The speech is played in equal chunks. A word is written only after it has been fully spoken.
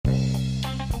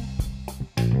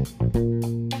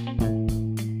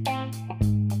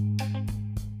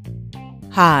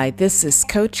Hi, this is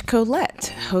Coach Colette,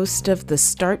 host of the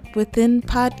Start Within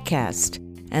podcast,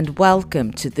 and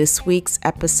welcome to this week's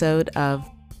episode of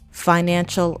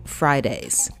Financial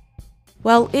Fridays.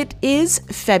 Well, it is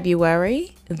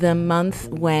February, the month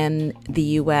when the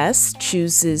U.S.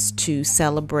 chooses to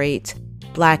celebrate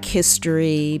Black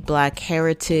history, Black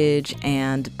heritage,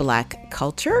 and Black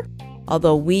culture,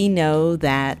 although we know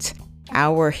that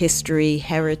our history,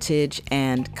 heritage,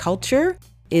 and culture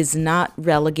is not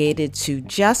relegated to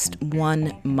just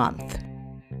 1 month.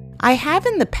 I have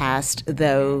in the past,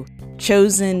 though,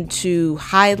 chosen to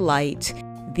highlight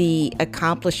the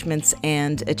accomplishments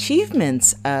and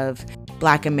achievements of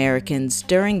Black Americans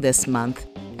during this month,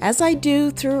 as I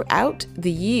do throughout the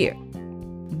year.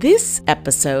 This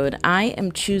episode, I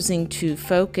am choosing to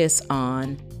focus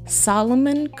on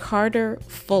Solomon Carter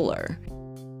Fuller,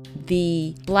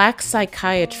 the Black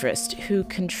psychiatrist who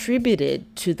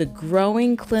contributed to the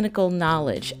growing clinical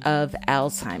knowledge of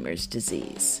Alzheimer's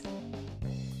disease.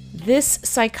 This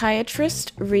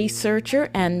psychiatrist, researcher,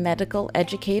 and medical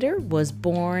educator was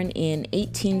born in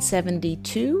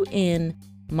 1872 in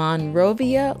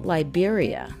Monrovia,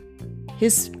 Liberia.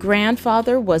 His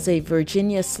grandfather was a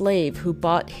Virginia slave who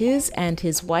bought his and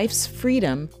his wife's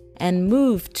freedom and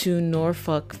moved to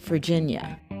Norfolk,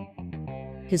 Virginia.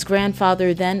 His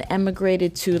grandfather then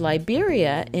emigrated to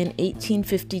Liberia in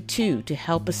 1852 to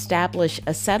help establish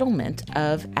a settlement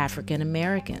of African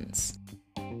Americans.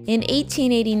 In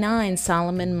 1889,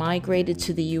 Solomon migrated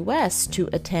to the U.S. to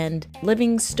attend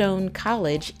Livingstone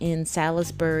College in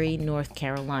Salisbury, North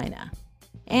Carolina.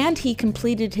 And he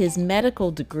completed his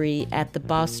medical degree at the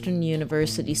Boston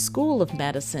University School of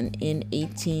Medicine in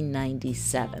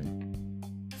 1897.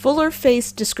 Fuller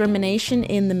faced discrimination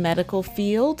in the medical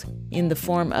field in the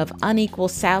form of unequal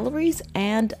salaries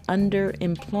and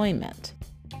underemployment.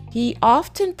 He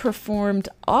often performed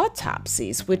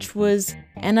autopsies, which was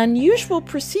an unusual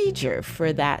procedure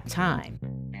for that time.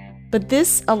 But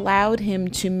this allowed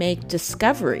him to make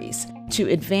discoveries to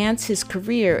advance his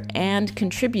career and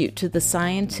contribute to the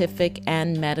scientific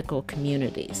and medical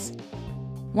communities.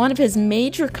 One of his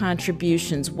major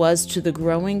contributions was to the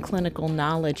growing clinical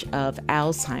knowledge of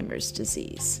Alzheimer's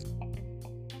disease.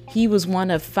 He was one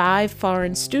of 5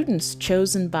 foreign students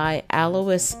chosen by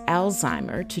Alois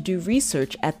Alzheimer to do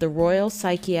research at the Royal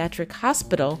Psychiatric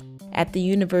Hospital at the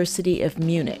University of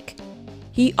Munich.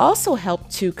 He also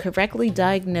helped to correctly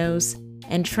diagnose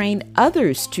and train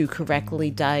others to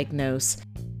correctly diagnose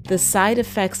the side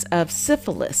effects of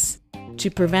syphilis to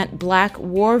prevent Black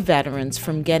war veterans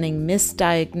from getting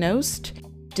misdiagnosed,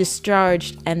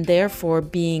 discharged, and therefore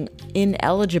being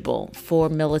ineligible for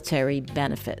military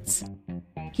benefits.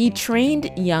 He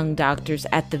trained young doctors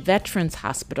at the Veterans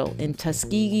Hospital in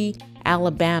Tuskegee,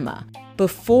 Alabama,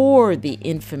 before the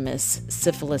infamous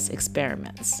syphilis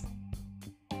experiments.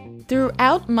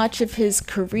 Throughout much of his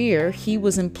career, he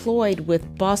was employed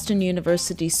with Boston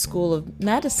University School of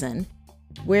Medicine,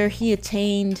 where he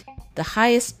attained the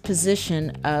highest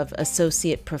position of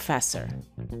associate professor.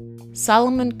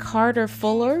 Solomon Carter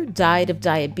Fuller died of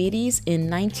diabetes in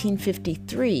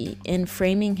 1953 in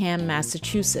Framingham,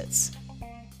 Massachusetts.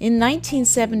 In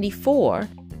 1974,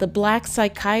 the Black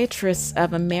Psychiatrists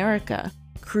of America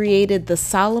created the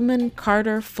Solomon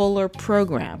Carter Fuller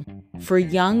Program for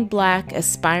young Black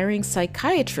aspiring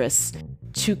psychiatrists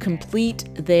to complete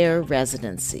their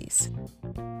residencies.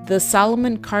 The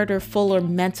Solomon Carter Fuller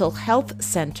Mental Health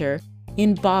Center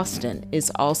in Boston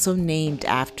is also named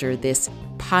after this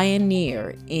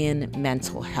pioneer in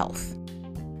mental health.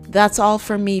 That's all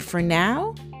from me for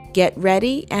now. Get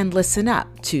ready and listen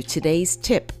up to today's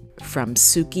tip from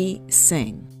Suki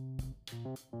Singh.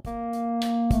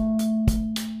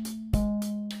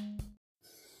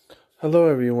 Hello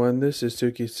everyone, this is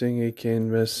Suki Singh, aka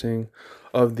Investing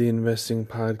of the Investing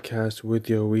Podcast with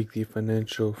your weekly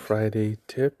Financial Friday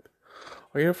tip.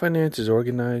 Are your finances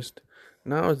organized?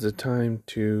 Now is the time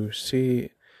to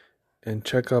see and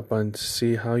check up on to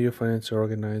see how your finances are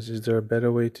organized. Is there a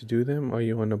better way to do them? Are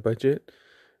you on a budget?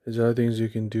 Is there other things you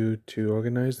can do to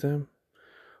organize them?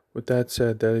 With that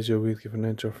said, that is your weekly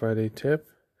Financial Friday tip,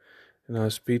 and I'll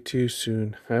speak to you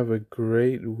soon. Have a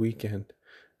great weekend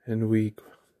and week.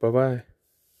 Bye-bye.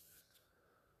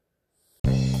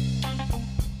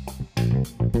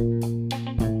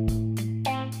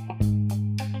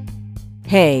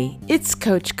 Hey, it's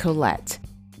Coach Colette.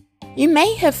 You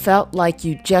may have felt like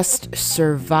you just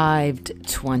survived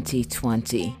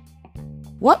 2020.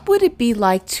 What would it be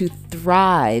like to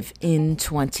thrive in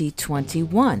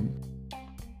 2021?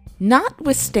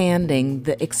 Notwithstanding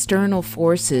the external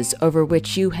forces over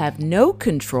which you have no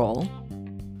control,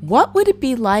 What would it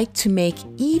be like to make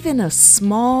even a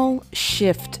small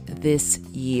shift this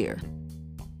year?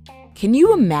 Can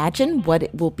you imagine what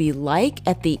it will be like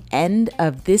at the end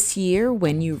of this year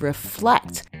when you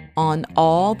reflect on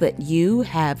all that you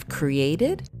have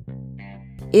created?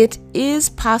 It is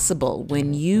possible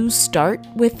when you start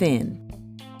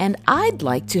within, and I'd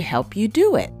like to help you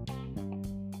do it.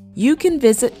 You can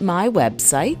visit my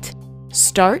website,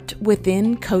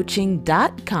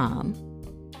 startwithincoaching.com,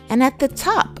 and at the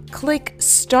top, click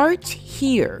Start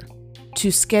Here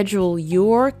to schedule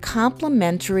your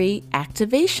complimentary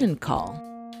activation call.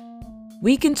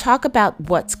 We can talk about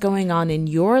what's going on in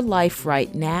your life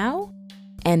right now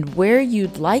and where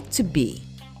you'd like to be.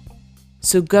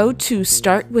 So go to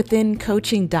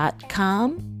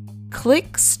startwithincoaching.com,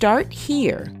 click Start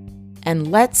Here,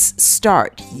 and let's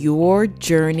start your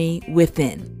journey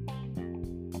within.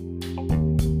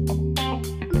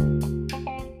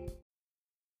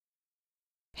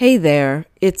 Hey there,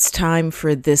 it's time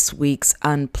for this week's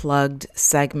Unplugged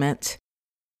segment.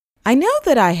 I know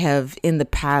that I have in the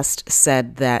past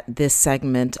said that this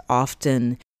segment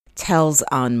often tells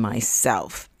on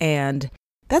myself, and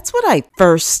that's what I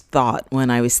first thought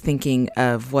when I was thinking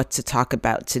of what to talk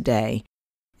about today.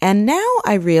 And now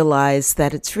I realize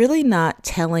that it's really not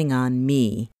telling on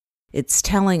me, it's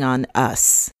telling on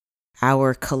us,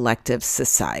 our collective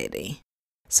society.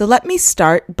 So let me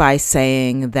start by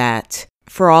saying that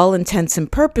for all intents and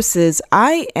purposes,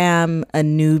 I am a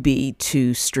newbie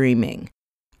to streaming.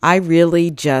 I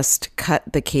really just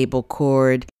cut the cable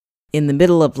cord in the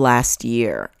middle of last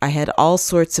year. I had all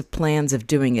sorts of plans of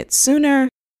doing it sooner,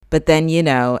 but then,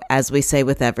 as we say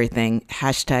with everything,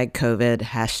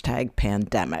 #COVID,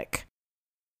 #pandemic.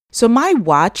 So my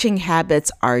watching habits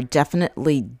are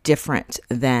definitely different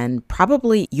than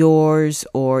probably yours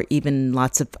or even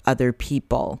lots of other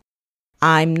people.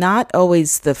 I'm not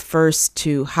always the first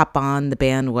to hop on the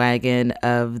bandwagon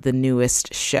of the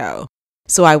newest show,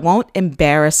 so I won't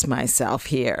embarrass myself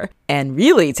here and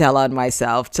really tell on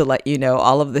myself to let you know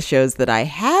all of the shows that I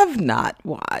have not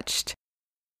watched.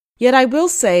 Yet I will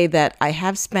say that I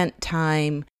have spent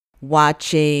time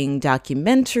watching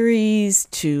documentaries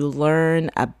to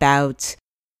learn about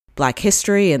Black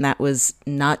history, and that was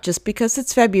not just because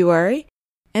it's February.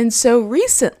 And so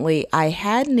recently I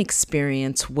had an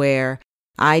experience where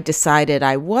I decided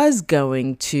I was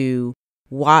going to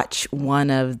watch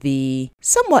one of the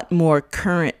somewhat more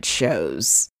current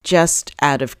shows just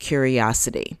out of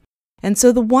curiosity. And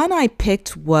so the one I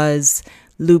picked was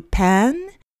Lupin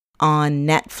on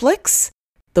Netflix,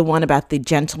 the one about the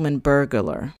gentleman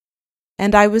burglar.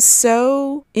 And I was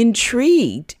so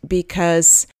intrigued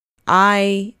because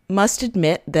I must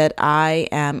admit that I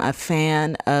am a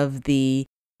fan of the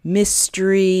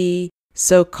mystery,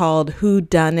 so-called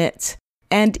whodunit,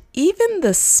 and even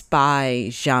the spy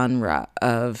genre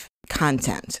of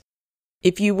content.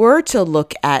 If you were to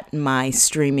look at my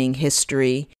streaming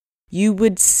history, you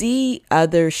would see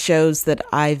other shows that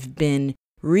I've been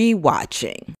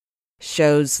rewatching.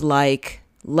 Shows like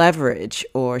Leverage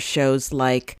or shows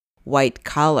like White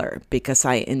Collar, because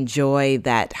I enjoy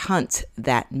that hunt,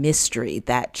 that mystery,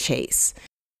 that chase.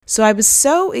 So I was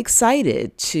so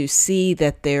excited to see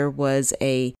that there was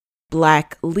a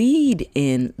Black lead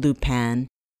in Lupin.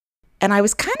 And I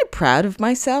was kind of proud of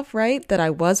myself, right, that I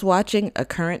was watching a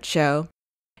current show.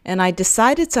 And I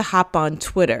decided to hop on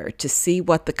Twitter to see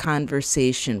what the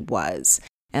conversation was.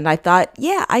 And I thought,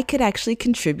 yeah, I could actually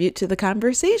contribute to the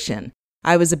conversation.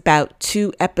 I was about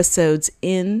 2 episodes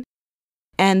in.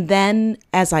 And then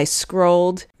as I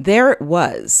scrolled, there it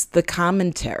was, the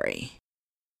commentary.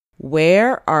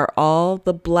 Where are all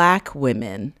the Black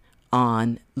women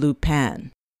on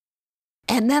Lupin?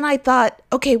 And then I thought,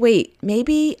 okay, wait,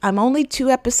 maybe I'm only 2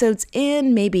 episodes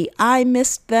in, maybe I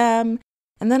missed them.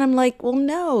 And then I'm like, well,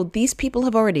 no, these people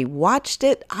have already watched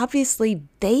it. Obviously,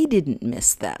 they didn't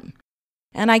miss them.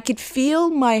 And I could feel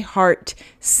my heart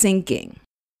sinking.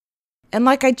 And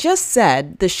like I just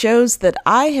said, the shows that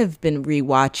I have been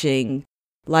rewatching,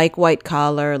 like White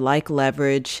Collar, like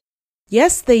Leverage,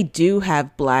 yes, they do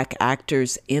have Black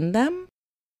actors in them.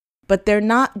 But they're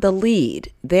not the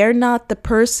lead. They're not the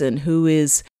person who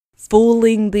is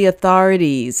fooling the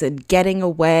authorities and getting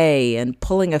away and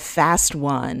pulling a fast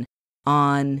one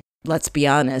on, let's be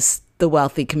honest, the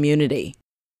wealthy community.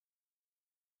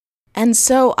 And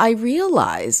so I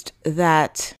realized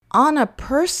that on a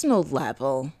personal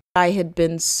level, I had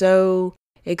been so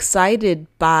excited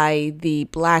by the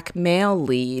Black male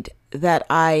lead that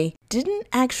I didn't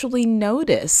actually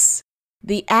notice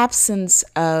the absence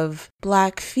of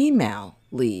Black female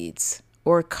leads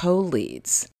or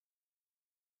co-leads.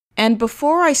 And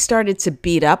before I started to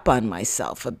beat up on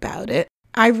myself about it,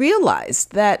 I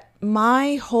realized that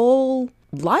my whole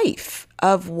life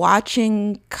of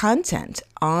watching content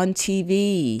on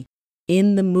TV,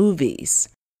 in the movies,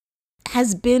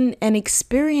 has been an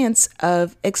experience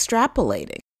of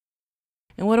extrapolating.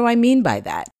 And what do I mean by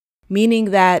that?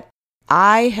 Meaning that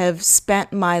I have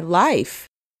spent my life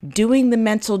doing the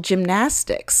mental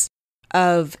gymnastics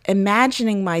of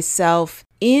imagining myself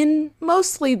in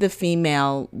mostly the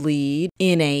female lead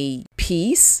in a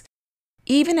piece,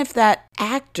 even if that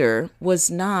actor was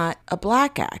not a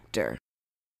Black actor.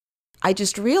 I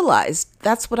just realized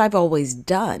that's what I've always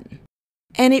done.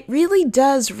 And it really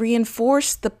does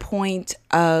reinforce the point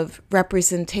of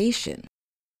representation.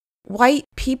 White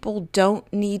people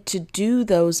don't need to do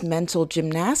those mental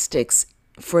gymnastics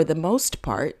for the most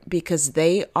part because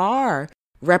they are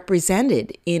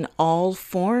represented in all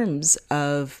forms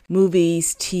of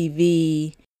movies,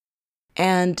 TV,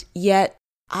 and yet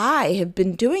I have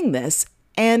been doing this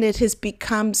and it has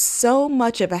become so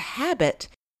much of a habit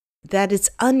that it's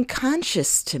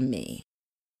unconscious to me.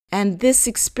 And this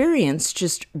experience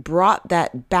just brought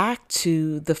that back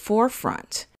to the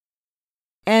forefront.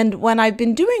 And when I've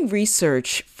been doing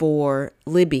research for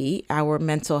Libby, our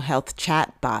mental health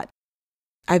chatbot,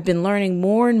 I've been learning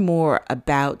more and more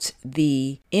about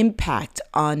the impact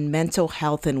on mental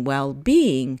health and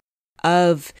well-being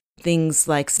of things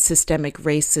like systemic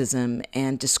racism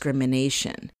and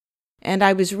discrimination. And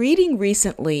I was reading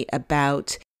recently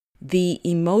about the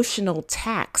emotional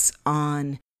tax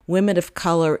on women of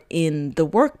color in the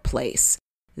workplace,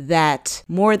 that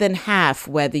more than half,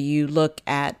 whether you look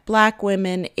at Black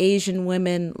women, Asian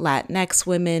women, Latinx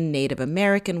women, Native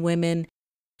American women,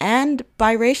 and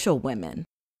biracial women,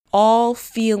 all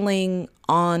feeling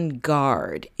on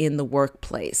guard in the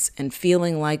workplace and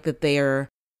feeling like that their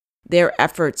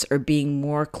efforts are being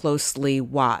more closely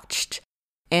watched,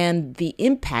 and the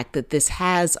impact that this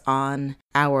has on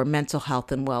our mental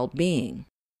health and well-being.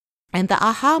 And the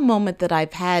aha moment that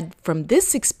I've had from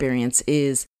this experience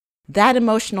is that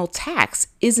emotional tax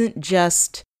isn't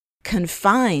just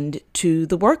confined to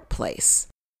the workplace.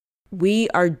 We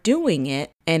are doing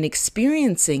it and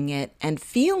experiencing it and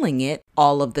feeling it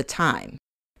all of the time.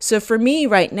 So for me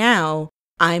right now,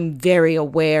 I'm very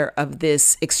aware of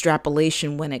this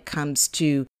extrapolation when it comes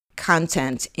to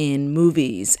content in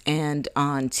movies and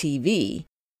on TV.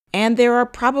 And there are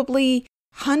probably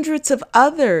hundreds of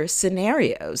other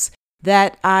scenarios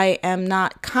that I am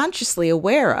not consciously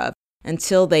aware of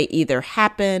until they either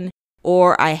happen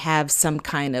or I have some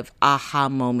kind of aha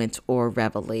moment or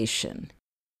revelation.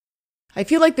 I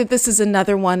feel like that this is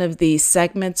another one of these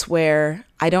segments where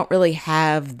I don't really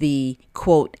have the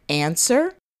quote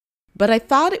answer, but I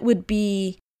thought it would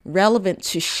be relevant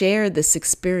to share this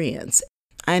experience.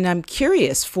 And I'm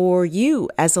curious for you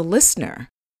as a listener,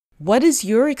 what is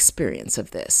your experience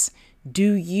of this?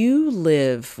 Do you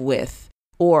live with,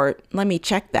 or let me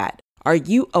check that, are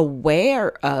you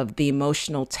aware of the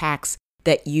emotional tax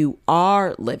that you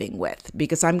are living with?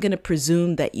 Because I'm going to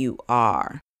presume that you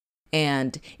are.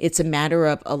 And it's a matter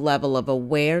of a level of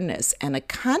awareness and a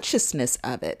consciousness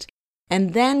of it.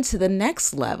 And then to the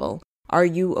next level, are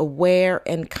you aware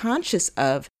and conscious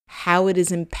of how it is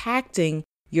impacting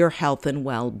your health and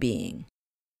well-being?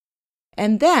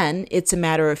 And then it's a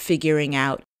matter of figuring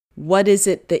out what is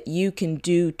it that you can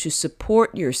do to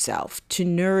support yourself, to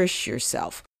nourish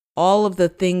yourself, all of the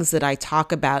things that I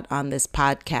talk about on this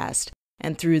podcast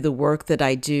and through the work that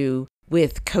I do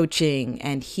with coaching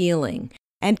and healing,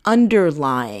 and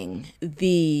underlying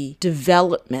the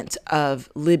development of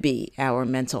Libby, our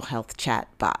mental health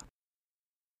chatbot.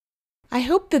 I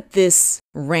hope that this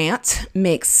rant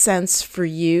makes sense for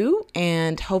you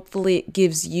and hopefully it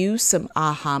gives you some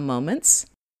aha moments.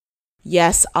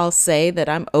 Yes, I'll say that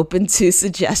I'm open to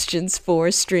suggestions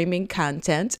for streaming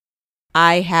content.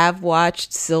 I have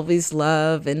watched Sylvie's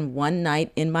Love and One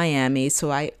Night in Miami, so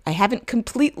I haven't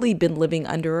completely been living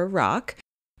under a rock.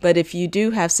 But if you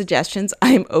do have suggestions,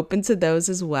 I am open to those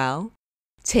as well.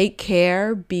 Take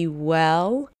care, be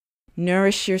well,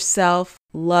 nourish yourself,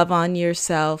 love on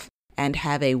yourself, and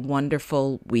have a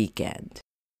wonderful weekend.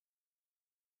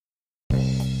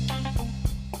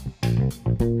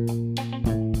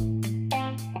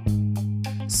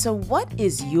 So what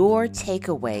is your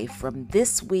takeaway from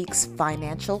this week's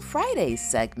Financial Fridays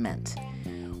segment?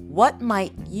 What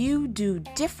might you do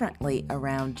differently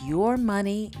around your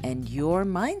money and your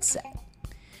mindset?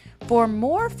 For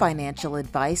more financial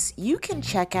advice, you can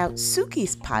check out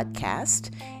Suki's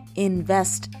podcast,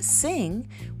 Invest Sing,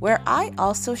 where I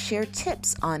also share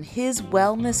tips on his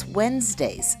Wellness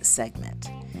Wednesdays segment.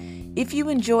 If you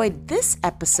enjoyed this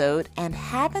episode and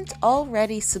haven't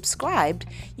already subscribed,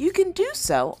 you can do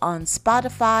so on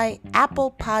Spotify,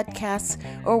 Apple Podcasts,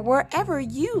 or wherever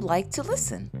you like to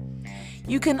listen.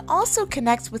 You can also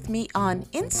connect with me on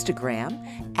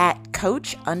Instagram at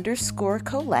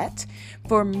Coach_Colette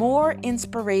for more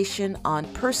inspiration on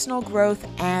personal growth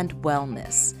and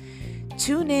wellness.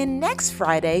 Tune in next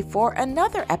Friday for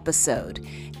another episode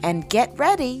and get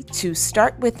ready to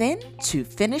start within to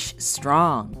finish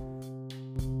strong.